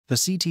The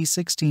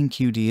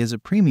CT16QD is a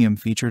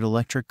premium-featured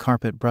electric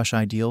carpet brush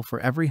ideal for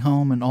every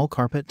home and all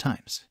carpet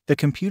types. The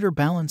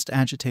computer-balanced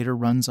agitator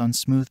runs on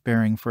smooth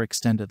bearing for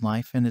extended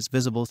life and is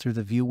visible through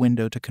the view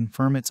window to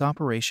confirm its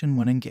operation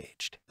when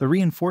engaged. The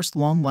reinforced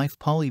long-life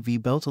poly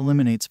V-belt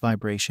eliminates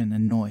vibration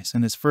and noise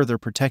and is further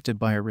protected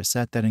by a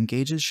reset that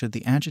engages should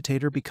the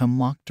agitator become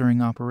locked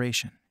during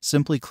operation.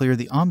 Simply clear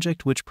the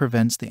object which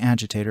prevents the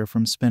agitator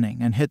from spinning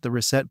and hit the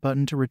reset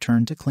button to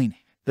return to cleaning.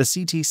 The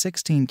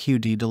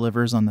CT16QD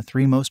delivers on the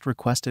three most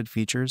requested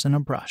features in a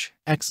brush: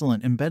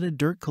 excellent embedded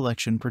dirt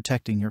collection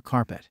protecting your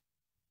carpet,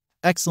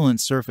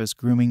 excellent surface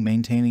grooming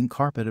maintaining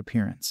carpet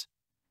appearance,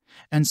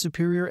 and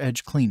superior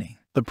edge cleaning.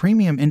 The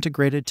premium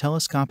integrated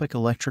telescopic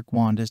electric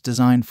wand is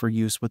designed for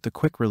use with the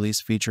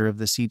quick-release feature of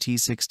the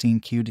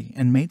CT16QD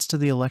and mates to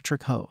the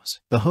electric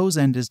hose. The hose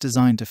end is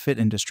designed to fit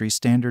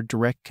industry-standard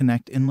direct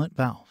connect inlet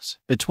valves.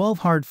 The 12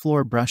 hard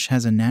floor brush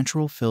has a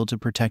natural fill to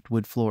protect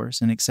wood floors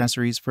and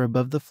accessories for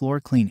above-the-floor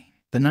cleaning.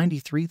 The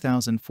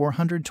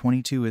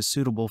 93422 is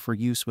suitable for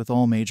use with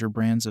all major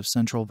brands of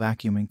central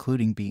vacuum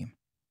including Beam,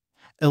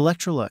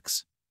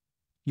 Electrolux,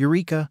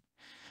 Eureka,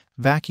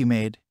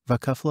 Vacuumaid,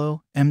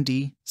 vacuole,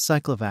 MD,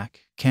 cyclovac,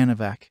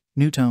 Canavac,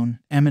 Nutone,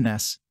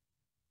 M&S,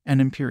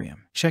 and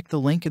Imperium. Check the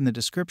link in the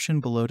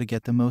description below to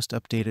get the most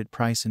updated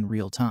price in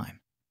real time.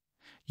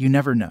 You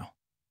never know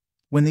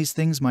when these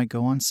things might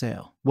go on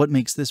sale. What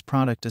makes this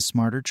product a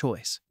smarter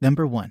choice?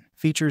 Number 1.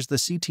 Features the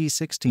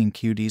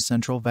CT16QD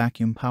Central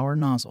Vacuum Power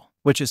Nozzle,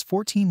 which is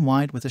 14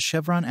 wide with a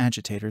chevron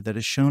agitator that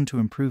is shown to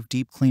improve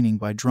deep cleaning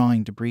by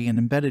drawing debris and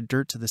embedded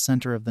dirt to the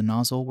center of the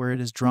nozzle where it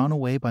is drawn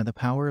away by the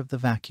power of the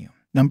vacuum.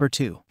 Number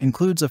 2.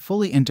 Includes a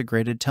fully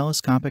integrated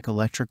telescopic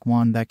electric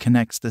wand that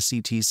connects the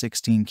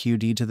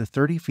CT16QD to the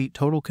 30 feet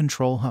total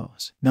control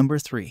hose. Number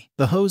 3.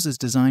 The hose is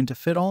designed to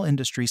fit all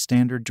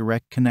industry-standard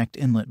direct connect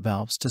inlet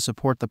valves to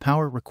support the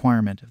power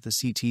requirement of the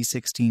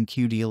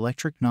CT16QD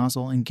electric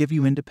nozzle and give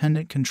you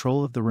independent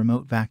control of the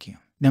remote vacuum.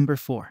 Number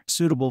 4.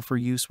 Suitable for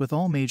use with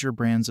all major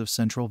brands of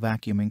central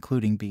vacuum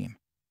including Beam,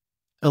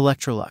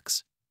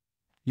 Electrolux,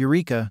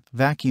 Eureka,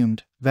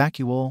 Vacuumed,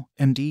 Vacuole,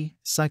 MD,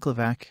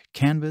 Cyclovac,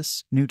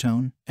 Canvas,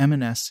 Nutone,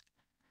 M&S,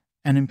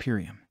 and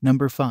Imperium.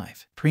 Number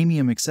 5.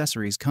 Premium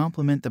accessories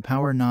complement the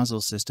power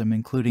nozzle system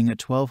including a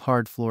 12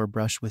 hard floor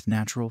brush with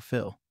natural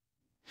fill,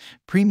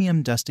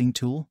 premium dusting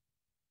tool,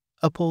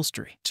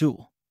 upholstery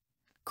tool,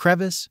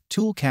 crevice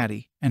tool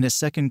caddy, and a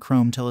second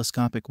chrome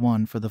telescopic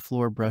wand for the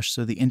floor brush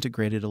so the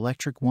integrated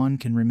electric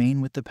wand can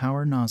remain with the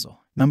power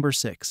nozzle. Number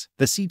 6.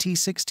 The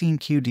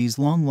CT16QD's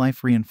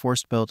long-life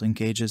reinforced belt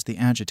engages the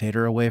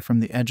agitator away from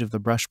the edge of the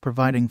brush,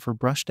 providing for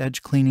brushed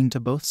edge cleaning to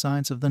both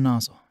sides of the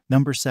nozzle.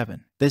 Number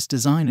 7. This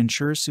design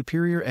ensures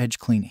superior edge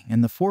cleaning,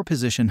 and the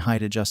 4-position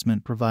height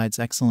adjustment provides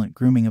excellent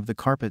grooming of the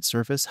carpet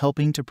surface,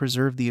 helping to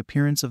preserve the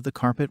appearance of the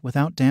carpet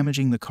without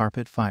damaging the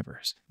carpet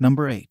fibers.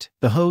 Number 8.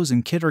 The hose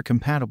and kit are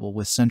compatible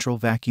with central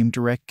vacuum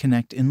direct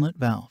connect inlet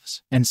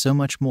valves, and so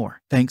much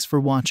more. Thanks for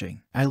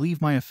watching. I leave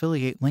my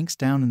affiliate links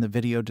down in the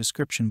video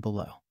description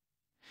below.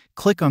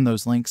 Click on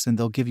those links and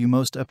they'll give you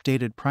most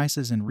updated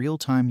prices in real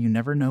time. You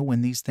never know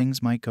when these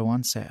things might go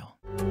on sale.